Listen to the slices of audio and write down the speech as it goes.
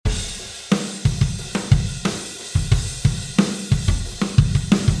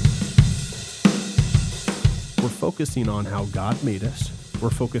focusing on how God made us. We're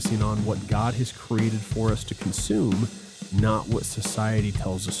focusing on what God has created for us to consume, not what society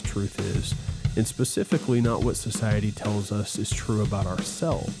tells us truth is, and specifically not what society tells us is true about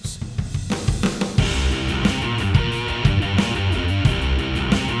ourselves.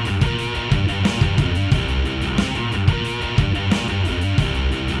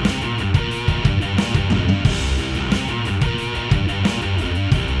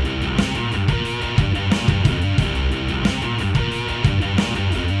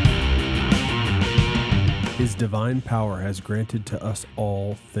 His divine power has granted to us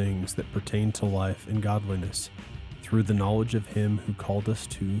all things that pertain to life and godliness, through the knowledge of him who called us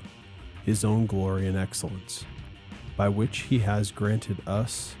to his own glory and excellence, by which he has granted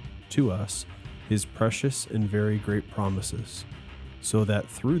to us his precious and very great promises, so that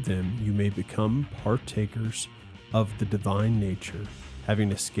through them you may become partakers of the divine nature,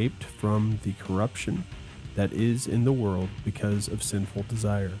 having escaped from the corruption that is in the world because of sinful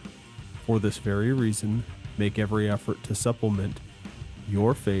desire. For this very reason, make every effort to supplement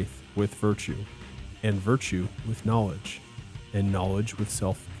your faith with virtue, and virtue with knowledge, and knowledge with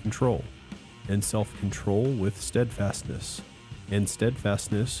self-control, and self-control with steadfastness, and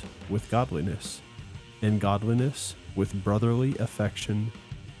steadfastness with godliness, and godliness with brotherly affection,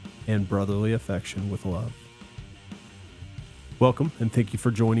 and brotherly affection with love. Welcome, and thank you for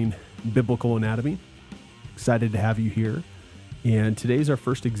joining Biblical Anatomy. Excited to have you here. And today's our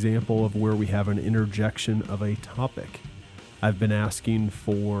first example of where we have an interjection of a topic. I've been asking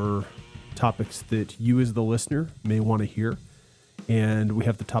for topics that you as the listener may want to hear, and we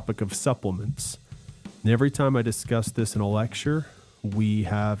have the topic of supplements. And every time I discuss this in a lecture, we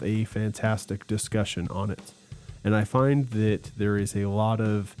have a fantastic discussion on it. And I find that there is a lot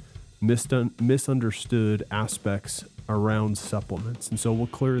of misunderstood aspects around supplements. And so we'll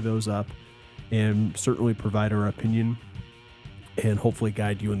clear those up and certainly provide our opinion and hopefully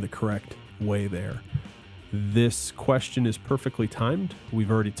guide you in the correct way there. This question is perfectly timed. We've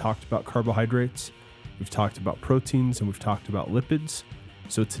already talked about carbohydrates, we've talked about proteins, and we've talked about lipids.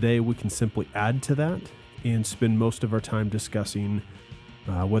 So today we can simply add to that and spend most of our time discussing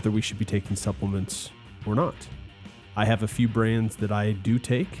whether we should be taking supplements or not. I have a few brands that I do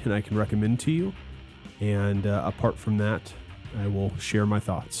take and I can recommend to you. And apart from that, I will share my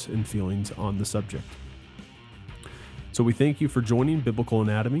thoughts and feelings on the subject. So we thank you for joining Biblical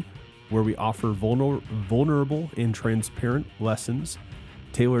Anatomy, where we offer vulnerable and transparent lessons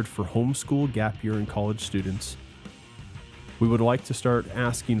tailored for homeschool, gap year, and college students. We would like to start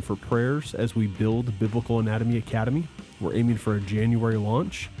asking for prayers as we build Biblical Anatomy Academy. We're aiming for a January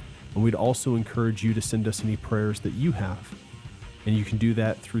launch, and we'd also encourage you to send us any prayers that you have. And you can do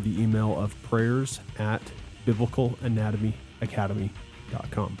that through the email of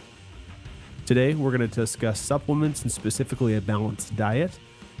prayers@biblicalanatomyacademy.com. Today, we're going to discuss supplements and specifically a balanced diet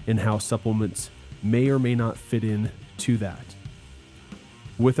and how supplements may or may not fit in to that.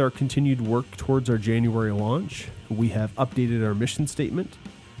 With our continued work towards our January launch, we have updated our mission statement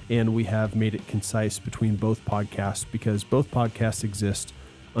and we have made it concise between both podcasts because both podcasts exist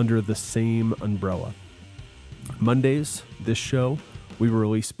under the same umbrella. Mondays, this show, we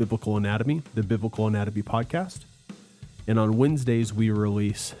release Biblical Anatomy, the Biblical Anatomy podcast. And on Wednesdays, we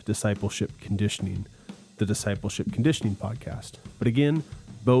release Discipleship Conditioning, the Discipleship Conditioning podcast. But again,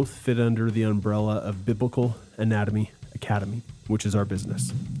 both fit under the umbrella of Biblical Anatomy Academy, which is our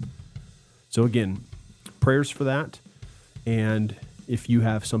business. So again, prayers for that. And if you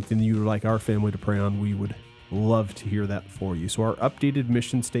have something you would like our family to pray on, we would love to hear that for you. So our updated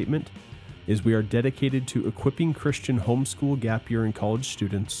mission statement is we are dedicated to equipping Christian homeschool, gap year, and college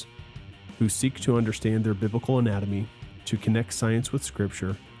students who seek to understand their biblical anatomy to connect science with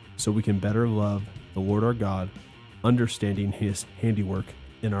Scripture so we can better love the Lord our God, understanding his handiwork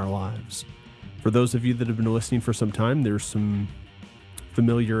in our lives. For those of you that have been listening for some time, there's some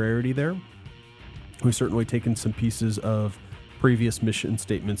familiarity there. We've certainly taken some pieces of previous mission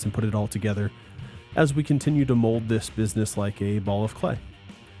statements and put it all together as we continue to mold this business like a ball of clay.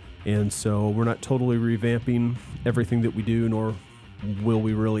 And so we're not totally revamping everything that we do, nor will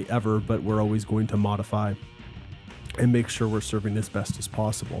we really ever, but we're always going to modify and make sure we're serving as best as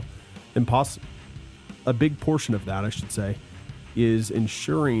possible. And a big portion of that, I should say, is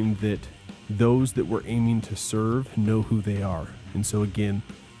ensuring that those that we're aiming to serve know who they are. And so again,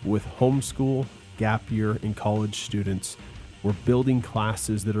 with homeschool, gap year, and college students, we're building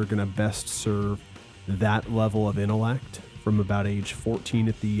classes that are going to best serve that level of intellect from about age 14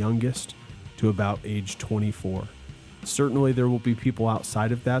 at the youngest to about age 24. Certainly there will be people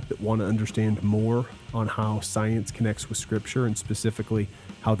outside of that want to understand more on how science connects with Scripture and specifically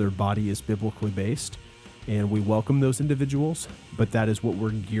how their body is biblically based. and we welcome those individuals, but that is what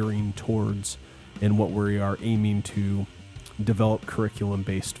we're gearing towards and what we are aiming to develop curriculum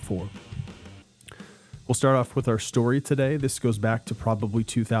based for. We'll start off with our story today. This goes back to probably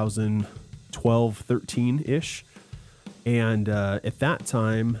 2012, 13-ish. And at that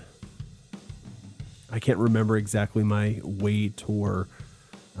time, I can't remember exactly my weight or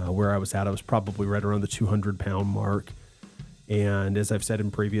where I was at. I was probably right around the 200-pound mark. And as I've said in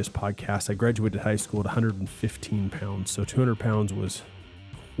previous podcasts, I graduated high school at 115 pounds. So 200 pounds was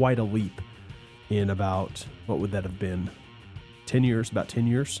quite a leap in about, what would that have been? 10 years, about 10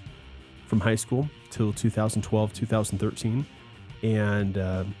 years from high school till 2012, 2013.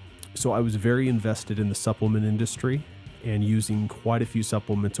 And so I was very invested in the supplement industry and using quite a few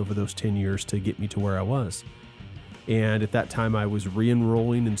supplements over those 10 years to get me to where I was. And at that time, I was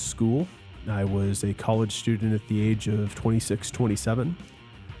re-enrolling in school. I was a college student at the age of 26, 27,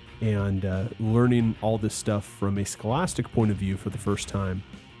 and learning all this stuff from a scholastic point of view for the first time.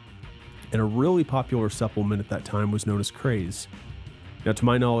 And a really popular supplement at that time was known as Craze. Now, to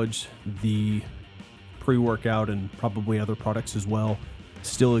my knowledge, the pre-workout and probably other products as well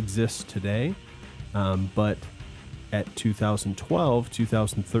still exist today. But at 2012,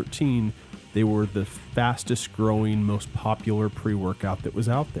 2013, they were the fastest growing, most popular pre-workout that was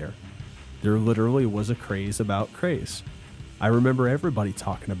out there. There literally was a craze about Craze. I remember everybody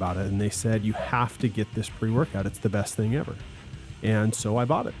talking about it, and they said, you have to get this pre-workout. It's the best thing ever. And so I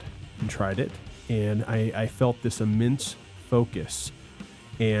bought it and tried it, and I felt this immense focus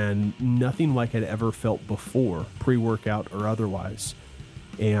and nothing like I'd ever felt before, pre-workout or otherwise.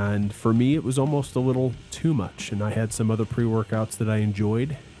 And for me, it was almost a little too much, and I had some other pre-workouts that I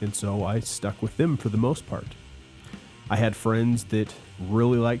enjoyed, and so I stuck with them for the most part. I had friends that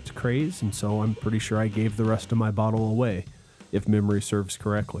really liked Craze, and so I'm pretty sure I gave the rest of my bottle away, if memory serves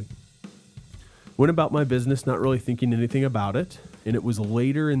correctly. Went about my business not really thinking anything about it, and it was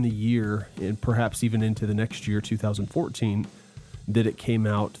later in the year, and perhaps even into the next year, 2014, that it came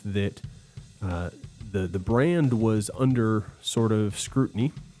out that the brand was under sort of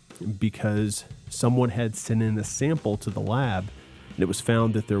scrutiny because someone had sent in a sample to the lab, and it was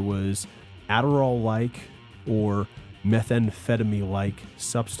found that there was Adderall-like or methamphetamine-like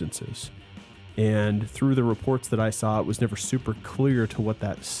substances. And through the reports that I saw, it was never super clear to what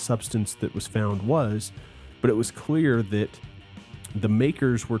that substance that was found was, but it was clear that the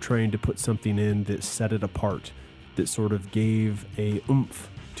makers were trying to put something in that set it apart, that sort of gave a oomph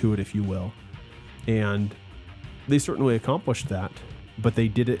to it, if you will. And they certainly accomplished that, but they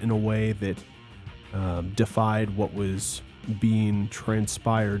did it in a way that defied what was being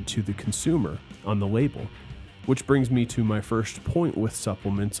transpired to the consumer on the label. Which brings me to my first point with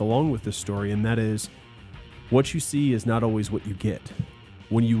supplements along with this story, and that is what you see is not always what you get.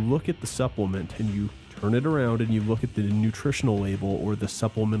 When you look at the supplement and you turn it around and you look at the nutritional label or the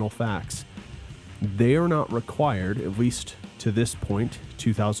supplemental facts, they are not required, at least to this point,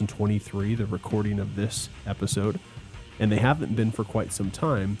 2023, the recording of this episode, and they haven't been for quite some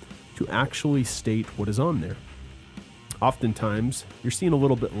time, to actually state what is on there. Oftentimes, you're seeing a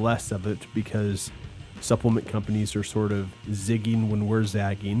little bit less of it because supplement companies are sort of zigging when we're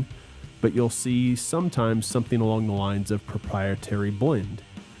zagging, but you'll see sometimes something along the lines of proprietary blend.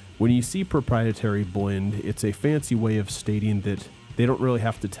 When you see proprietary blend, it's a fancy way of stating that they don't really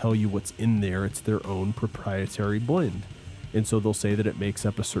have to tell you what's in there. It's their own proprietary blend. And so they'll say that it makes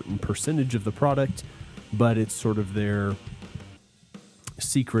up a certain percentage of the product, but it's sort of their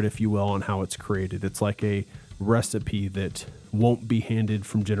secret, if you will, on how it's created. It's like a recipe that won't be handed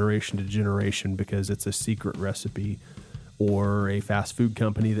from generation to generation because it's a secret recipe, or a fast food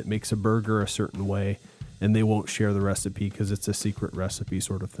company that makes a burger a certain way and they won't share the recipe because it's a secret recipe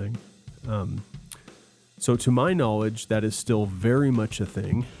sort of thing. So to my knowledge, that is still very much a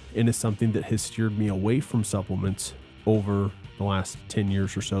thing and is something that has steered me away from supplements over the last 10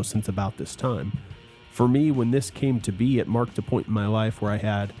 years or so, since about this time. For me, when this came to be, it marked a point in my life where I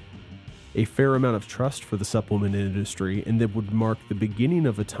had a fair amount of trust for the supplement industry, and that would mark the beginning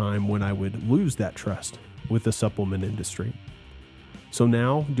of a time when I would lose that trust with the supplement industry. So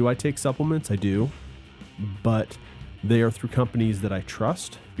now, do I take supplements? I do, but they are through companies that I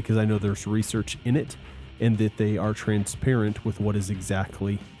trust because I know there's research in it and that they are transparent with what is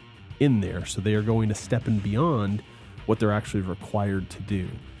exactly in there. So they are going a step and beyond what they're actually required to do.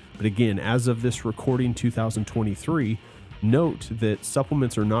 But again, as of this recording, 2023, note that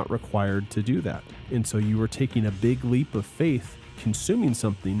supplements are not required to do that. And so you are taking a big leap of faith consuming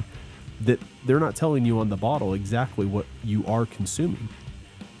something that they're not telling you on the bottle exactly what you are consuming.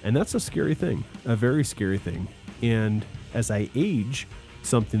 And that's a scary thing, a very scary thing. And as I age,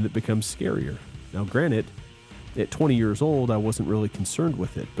 something that becomes scarier. Now, granted, at 20 years old, I wasn't really concerned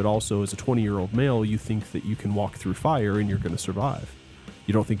with it, but also as a 20-year-old male, you think that you can walk through fire and you're going to survive.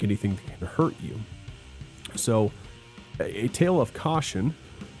 You don't think anything can hurt you. So, a tale of caution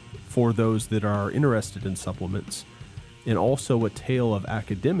for those that are interested in supplements, and also a tale of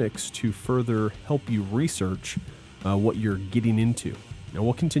academics to further help you research what you're getting into. Now,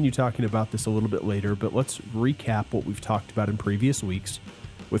 we'll continue talking about this a little bit later, but let's recap what we've talked about in previous weeks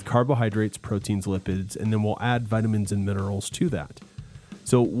with carbohydrates, proteins, lipids, and then we'll add vitamins and minerals to that.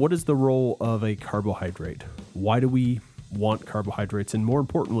 So what is the role of a carbohydrate? Why do we want carbohydrates? And more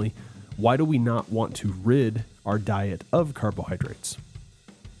importantly, why do we not want to rid our diet of carbohydrates?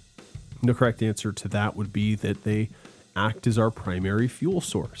 The correct answer to that would be that they act as our primary fuel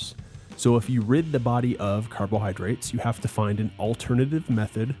source. So if you rid the body of carbohydrates, you have to find an alternative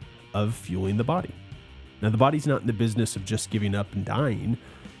method of fueling the body. Now, the body's not in the business of just giving up and dying,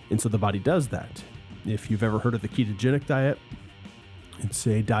 and so the body does that. If you've ever heard of the ketogenic diet, it's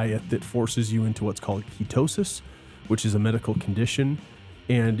a diet that forces you into what's called ketosis, which is a medical condition,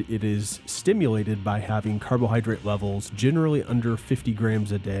 and it is stimulated by having carbohydrate levels generally under 50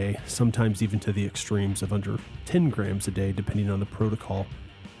 grams a day, sometimes even to the extremes of under 10 grams a day, depending on the protocol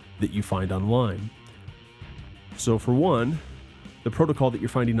that you find online. So for one, the protocol that you're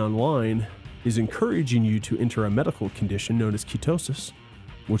finding online is encouraging you to enter a medical condition known as ketosis,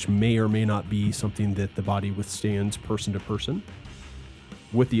 which may or may not be something that the body withstands person to person.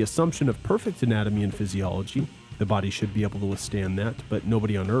 With the assumption of perfect anatomy and physiology, the body should be able to withstand that, but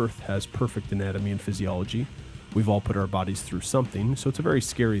nobody on earth has perfect anatomy and physiology. We've all put our bodies through something, so it's a very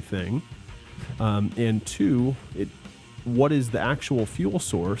scary thing. And two, what is the actual fuel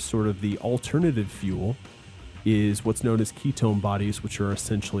source, sort of the alternative fuel, is what's known as ketone bodies, which are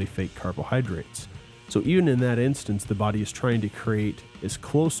essentially fake carbohydrates. So even in that instance, the body is trying to create as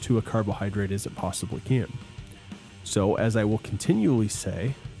close to a carbohydrate as it possibly can. So as I will continually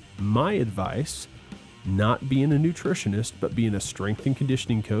say, my advice, not being a nutritionist, but being a strength and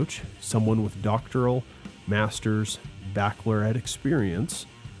conditioning coach, someone with doctoral, master's, baccalaureate experience,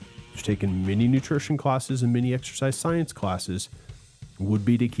 who's taken many nutrition classes and many exercise science classes, would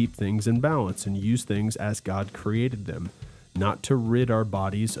be to keep things in balance and use things as God created them, not to rid our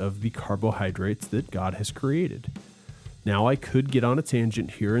bodies of the carbohydrates that God has created. Now, I could get on a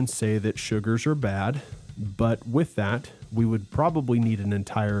tangent here and say that sugars are bad, but with that, we would probably need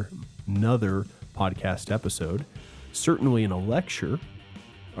another podcast episode, certainly in a lecture,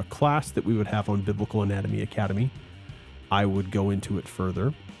 a class that we would have on Biblical Anatomy Academy. I would go into it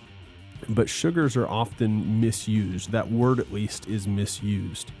further. But sugars are often misused. That word, at least, is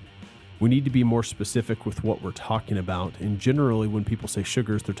misused. We need to be more specific with what we're talking about. And generally, when people say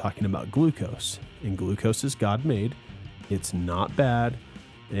sugars, they're talking about glucose. And glucose is God-made. It's not bad.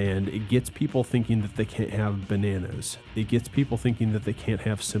 And it gets people thinking that they can't have bananas. It gets people thinking that they can't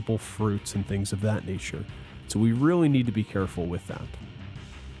have simple fruits and things of that nature. So we really need to be careful with that.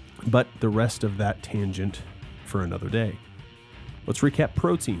 But the rest of that tangent for another day. Let's recap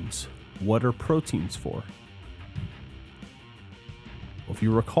proteins. What are proteins for? Well, if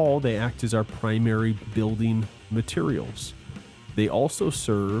you recall, they act as our primary building materials. They also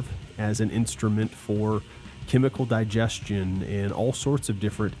serve as an instrument for chemical digestion and all sorts of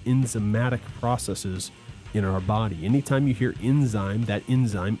different enzymatic processes in our body. Anytime you hear enzyme, that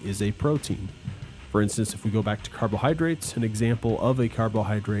enzyme is a protein. For instance, if we go back to carbohydrates, an example of a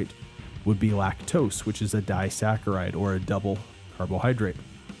carbohydrate would be lactose, which is a disaccharide or a double carbohydrate.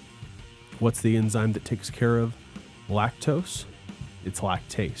 What's the enzyme that takes care of lactose? It's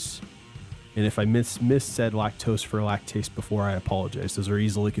lactase. And if I said lactose for lactase before, I apologize. Those are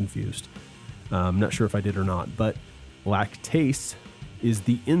easily confused. I'm not sure if I did or not, but lactase is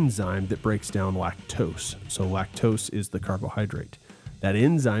the enzyme that breaks down lactose. So lactose is the carbohydrate. That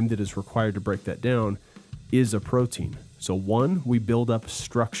enzyme that is required to break that down is a protein. So one, we build up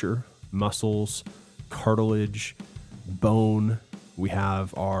structure, muscles, cartilage, bone. We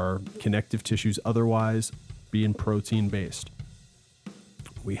have our connective tissues otherwise being protein-based.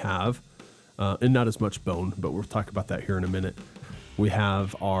 We have, and not as much bone, but we'll talk about that here in a minute. We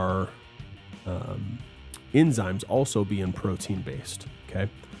have our enzymes also being protein-based, okay?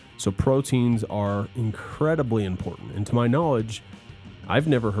 So proteins are incredibly important. And to my knowledge, I've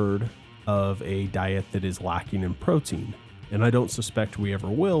never heard of a diet that is lacking in protein. And I don't suspect we ever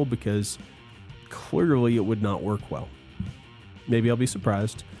will, because clearly it would not work well. Maybe I'll be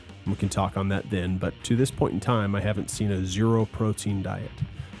surprised. We can talk on that then. But to this point in time, I haven't seen a zero protein diet,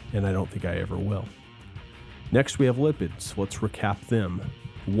 and I don't think I ever will. Next, we have lipids. Let's recap them.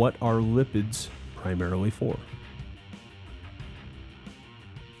 What are lipids primarily for?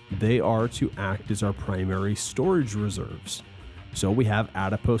 They are to act as our primary storage reserves. So we have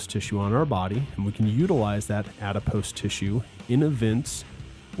adipose tissue on our body, and we can utilize that adipose tissue in events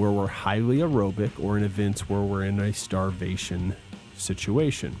where we're highly aerobic or in events where we're in a starvation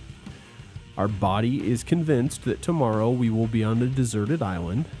situation. Our body is convinced that tomorrow we will be on a deserted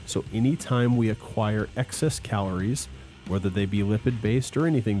island, so anytime we acquire excess calories, whether they be lipid-based or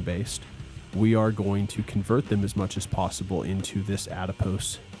anything based, we are going to convert them as much as possible into this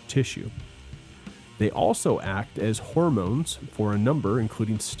adipose tissue. They also act as hormones for a number,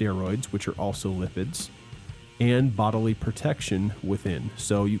 including steroids, which are also lipids, and bodily protection within.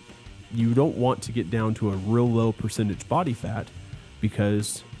 So you don't want to get down to a real low percentage body fat,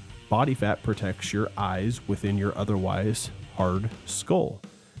 because body fat protects your eyes within your otherwise hard skull.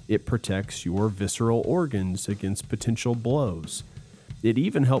 It protects your visceral organs against potential blows. It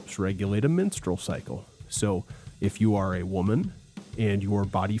even helps regulate a menstrual cycle. So if you are a woman and your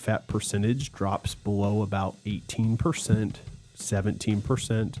body fat percentage drops below about 18%,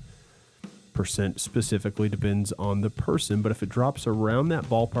 17%, specifically depends on the person, but if it drops around that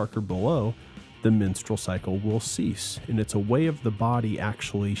ballpark or below, the menstrual cycle will cease. And it's a way of the body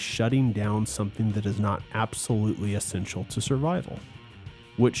actually shutting down something that is not absolutely essential to survival,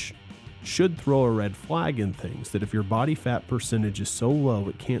 which should throw a red flag in things, that if your body fat percentage is so low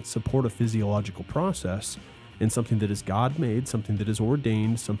it can't support a physiological process and something that is God-made, something that is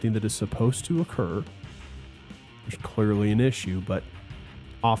ordained, something that is supposed to occur, there's clearly an issue. But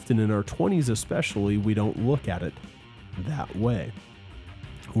often in our 20s especially, we don't look at it that way.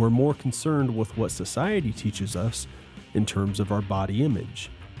 We're more concerned with what society teaches us in terms of our body image.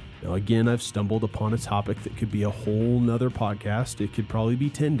 Now, again, I've stumbled upon a topic that could be a whole nother podcast. It could probably be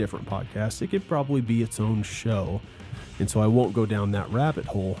 10 different podcasts. It could probably be its own show. And so I won't go down that rabbit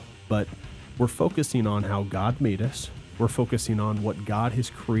hole, but we're focusing on how God made us. We're focusing on what God has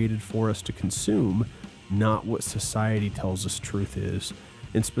created for us to consume, not what society tells us truth is,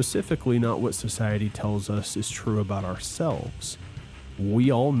 and specifically not what society tells us is true about ourselves. We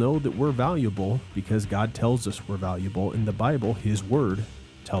all know that we're valuable because God tells us we're valuable. In the Bible, His Word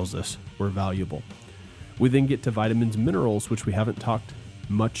tells us we're valuable. We then get to vitamins and minerals, which we haven't talked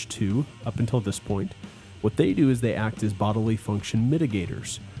much to up until this point. What they do is they act as bodily function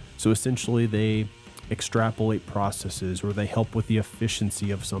mitigators. So essentially they extrapolate processes, or they help with the efficiency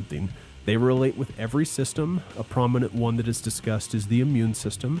of something. They relate with every system. A prominent one that is discussed is the immune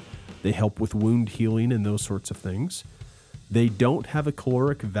system. They help with wound healing and those sorts of things. They don't have a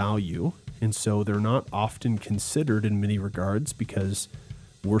caloric value, and so they're not often considered in many regards because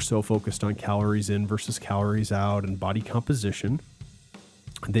we're so focused on calories in versus calories out and body composition.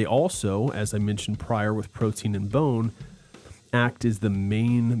 They also, as I mentioned prior with protein and bone, act as the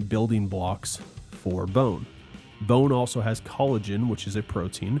main building blocks for bone. Bone also has collagen, which is a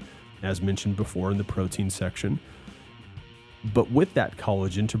protein, as mentioned before in the protein section. But with that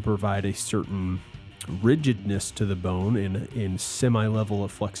collagen, to provide a certain rigidness to the bone in semi-level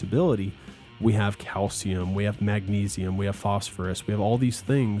of flexibility, we have calcium, we have magnesium, we have phosphorus, we have all these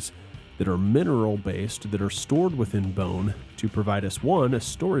things that are mineral-based that are stored within bone to provide us, one, a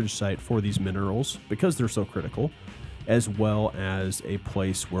storage site for these minerals because they're so critical, as well as a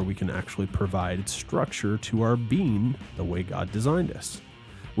place where we can actually provide structure to our being the way God designed us.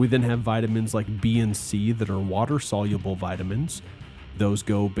 We then have vitamins like B and C that are water-soluble vitamins. Those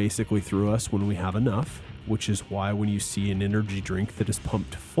go basically through us when we have enough, which is why when you see an energy drink that is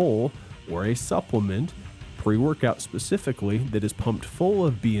pumped full, or a supplement, pre-workout specifically, that is pumped full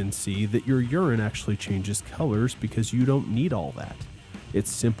of B and C, that your urine actually changes colors because you don't need all that.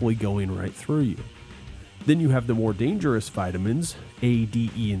 It's simply going right through you. Then you have the more dangerous vitamins, A,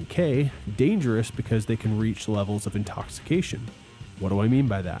 D, E, and K, dangerous because they can reach levels of intoxication. What do I mean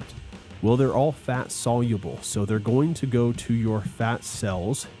by that? Well, they're all fat soluble, so they're going to go to your fat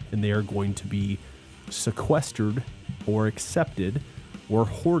cells and they are going to be sequestered or accepted or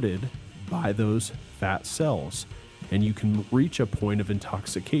hoarded by those fat cells. And you can reach a point of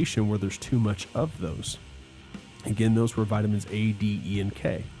intoxication where there's too much of those. Again, those were vitamins A, D, E, and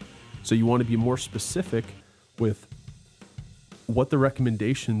K. So you want to be more specific with what the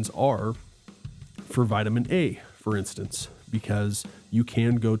recommendations are for vitamin A, for instance, because you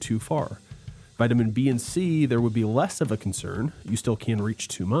can go too far. Vitamin B and C, there would be less of a concern. You still can reach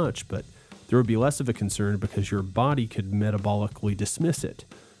too much, but there would be less of a concern because your body could metabolically dismiss it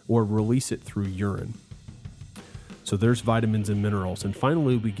or release it through urine. So there's vitamins and minerals. And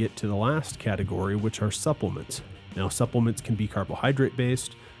finally, we get to the last category, which are supplements. Now, supplements can be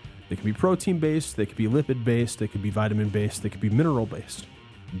carbohydrate-based, they can be protein-based, they could be lipid-based, they could be vitamin-based, they could be mineral-based.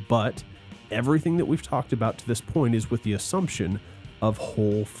 But everything that we've talked about to this point is with the assumption of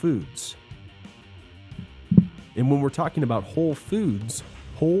whole foods. And when we're talking about whole foods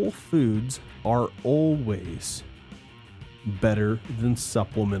are always better than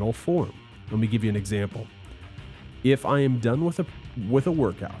supplemental form. Let me give you an example. If I am done with a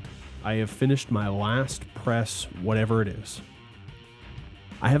workout, I have finished my last press, whatever it is,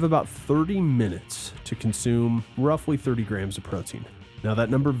 I have about 30 minutes to consume roughly 30 grams of protein. Now that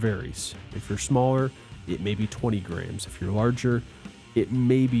number varies. If you're smaller, it may be 20 grams. If you're larger, it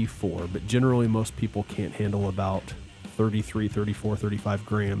may be 4, but generally most people can't handle about 33, 34, 35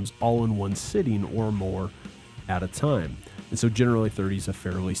 grams all in one sitting or more at a time. And so generally 30 is a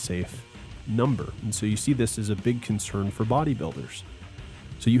fairly safe number. And so you see this as a big concern for bodybuilders.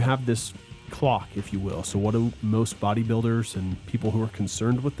 So you have this clock, if you will. So what do most bodybuilders and people who are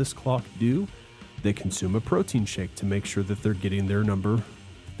concerned with this clock do? They consume a protein shake to make sure that they're getting their number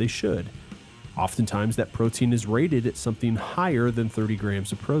they should. Oftentimes that protein is rated at something higher than 30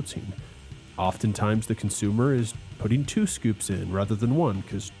 grams of protein. Oftentimes the consumer is putting 2 scoops in rather than 1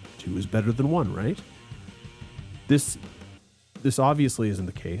 because 2 is better than 1, right? This obviously isn't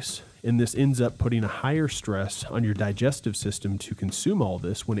the case, and this ends up putting a higher stress on your digestive system to consume all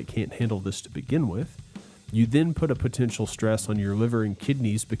this when it can't handle this to begin with. You then put a potential stress on your liver and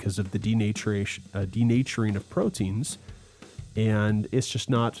kidneys because of the denaturing of proteins, and it's just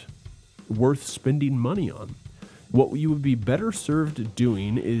not worth spending money on. What you would be better served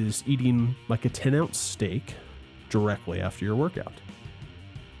doing is eating like a 10-ounce steak directly after your workout.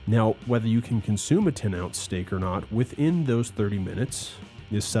 Now, whether you can consume a 10-ounce steak or not within those 30 minutes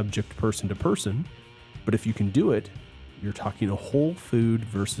is subject person to person, but if you can do it, you're talking a whole food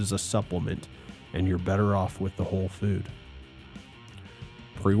versus a supplement, and you're better off with the whole food.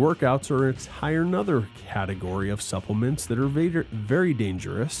 Pre-workouts are another category of supplements that are very, very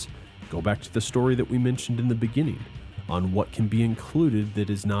dangerous. Go back to the story that we mentioned in the beginning on what can be included that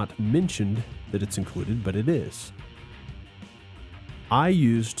is not mentioned that it's included, but it is. I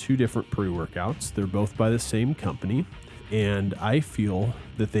use 2 different pre-workouts. They're both by the same company, and I feel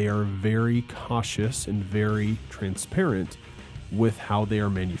that they are very cautious and very transparent with how they are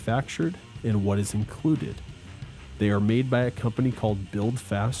manufactured and what is included. They are made by a company called Build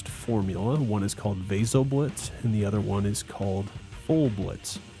Fast Formula. One is called VasoBlitz, and the other one is called Full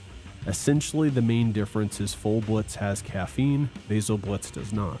Blitz. Essentially, the main difference is Full Blitz has caffeine, VasoBlitz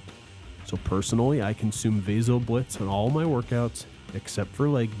does not. So personally, I consume VasoBlitz on all my workouts except for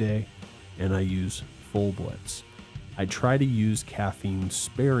leg day, and I use Full Blitz. I try to use caffeine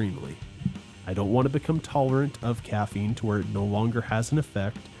sparingly. I don't want to become tolerant of caffeine to where it no longer has an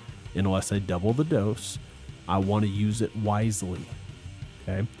effect unless I double the dose. I want to use it wisely.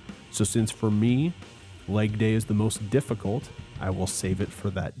 Okay? So since for me, leg day is the most difficult, I will save it for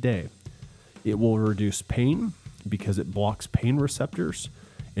that day. It will reduce pain because it blocks pain receptors,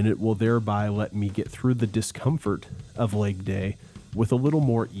 and it will thereby let me get through the discomfort of leg day with a little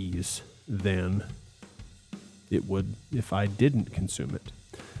more ease than it would if I didn't consume it.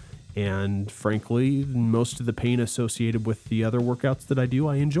 And frankly, most of the pain associated with the other workouts that I do,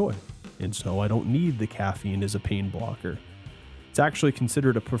 I enjoy. And so I don't need the caffeine as a pain blocker. It's actually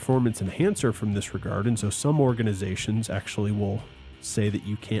considered a performance enhancer from this regard, and so some organizations actually will say that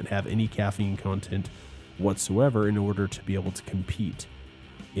you can't have any caffeine content whatsoever in order to be able to compete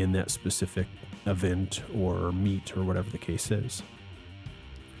in that specific event or meet or whatever the case is.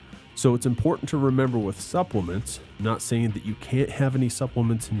 So it's important to remember with supplements, not saying that you can't have any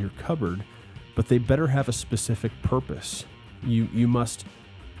supplements in your cupboard, but they better have a specific purpose. You must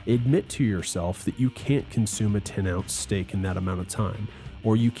admit to yourself that you can't consume a 10-ounce steak in that amount of time,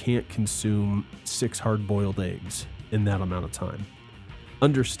 or you can't consume 6 hard-boiled eggs in that amount of time,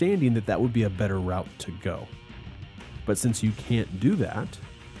 understanding that that would be a better route to go. But since you can't do that,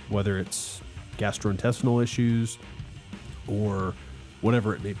 whether it's gastrointestinal issues or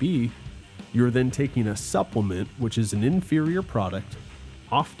whatever it may be, you're then taking a supplement, which is an inferior product,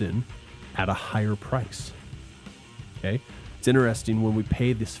 often at a higher price. Okay? It's interesting when we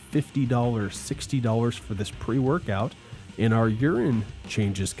pay this $50, $60 for this pre-workout and our urine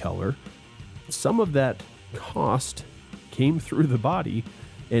changes color, some of that cost came through the body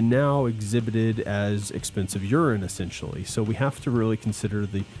and now exhibited as expensive urine, essentially. So we have to really consider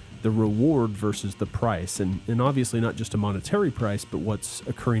the reward versus the price, and obviously not just a monetary price, but what's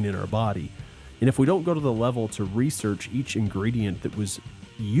occurring in our body. And if we don't go to the level to research each ingredient that was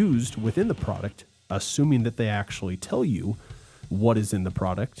used within the product, assuming that they actually tell you what is in the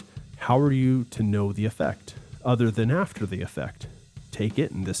product, how are you to know the effect other than after the effect? Take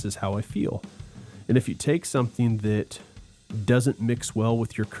it, and this is how I feel. And if you take something that doesn't mix well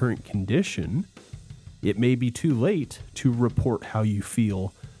with your current condition, It may be too late to report how you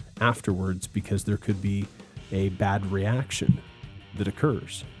feel afterwards because there could be a bad reaction that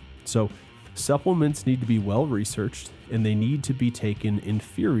occurs. So supplements need to be well researched, and they need to be taken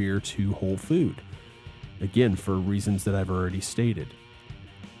inferior to whole food. Again, for reasons that I've already stated.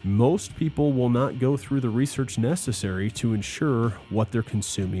 Most people will not go through the research necessary to ensure what they're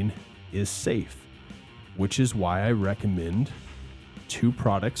consuming is safe, which is why I recommend 2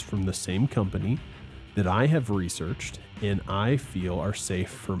 products from the same company that I have researched and I feel are safe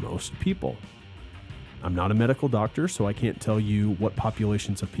for most people. I'm not a medical doctor, so I can't tell you what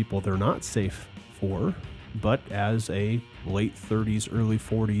populations of people they're not safe for, but as a late 30s, early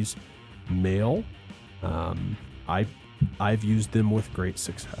 40s male, I've used them with great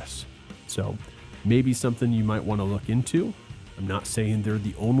success. So maybe something you might want to look into. I'm not saying they're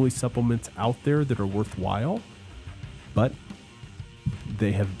the only supplements out there that are worthwhile, but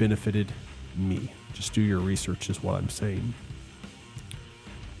they have benefited me. Just do your research is what I'm saying.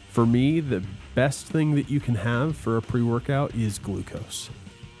 For me, the best thing that you can have for a pre-workout is glucose.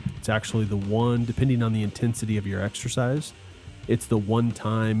 It's actually the one, depending on the intensity of your exercise, it's the one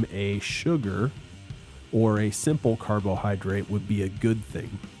time a sugar or a simple carbohydrate would be a good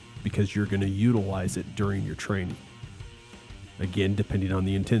thing because you're going to utilize it during your training. Again, depending on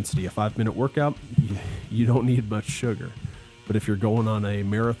the intensity. A 5-minute workout, you don't need much sugar. But if you're going on a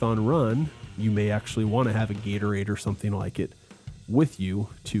marathon run, you may actually want to have a Gatorade or something like it with you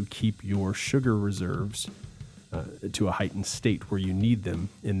to keep your sugar reserves to a heightened state where you need them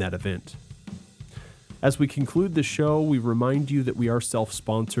in that event. As we conclude the show, we remind you that we are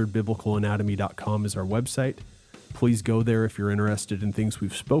self-sponsored. BiblicalAnatomy.com is our website. Please go there if you're interested in things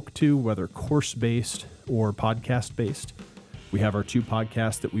we've spoke to, whether course-based or podcast-based. We have our 2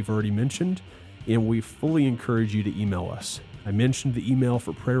 podcasts that we've already mentioned, and we fully encourage you to email us. I mentioned the email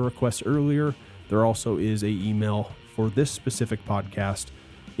for prayer requests earlier. There also is an email for this specific podcast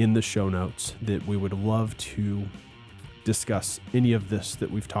in the show notes that we would love to discuss any of this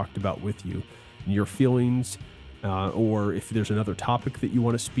that we've talked about with you. Your feelings, or if there's another topic that you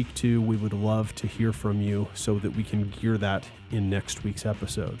want to speak to, we would love to hear from you so that we can gear that in next week's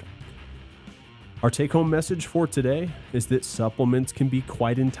episode. Our take-home message for today is that supplements can be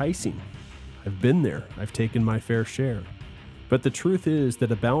quite enticing. I've been there. I've taken my fair share. But the truth is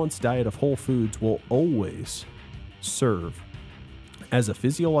that a balanced diet of whole foods will always serve as a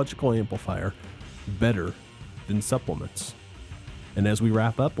physiological amplifier better than supplements. And as we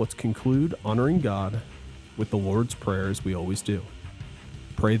wrap up, let's conclude honoring God with the Lord's Prayer as we always do.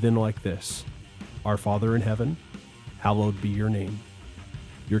 Pray then like this: Our Father in heaven, hallowed be your name.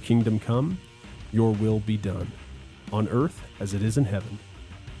 Your kingdom come, your will be done, on earth as it is in heaven.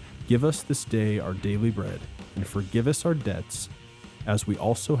 Give us this day our daily bread, and forgive us our debts, as we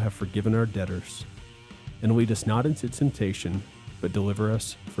also have forgiven our debtors. And lead us not into temptation, but deliver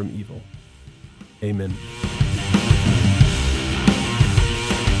us from evil. Amen.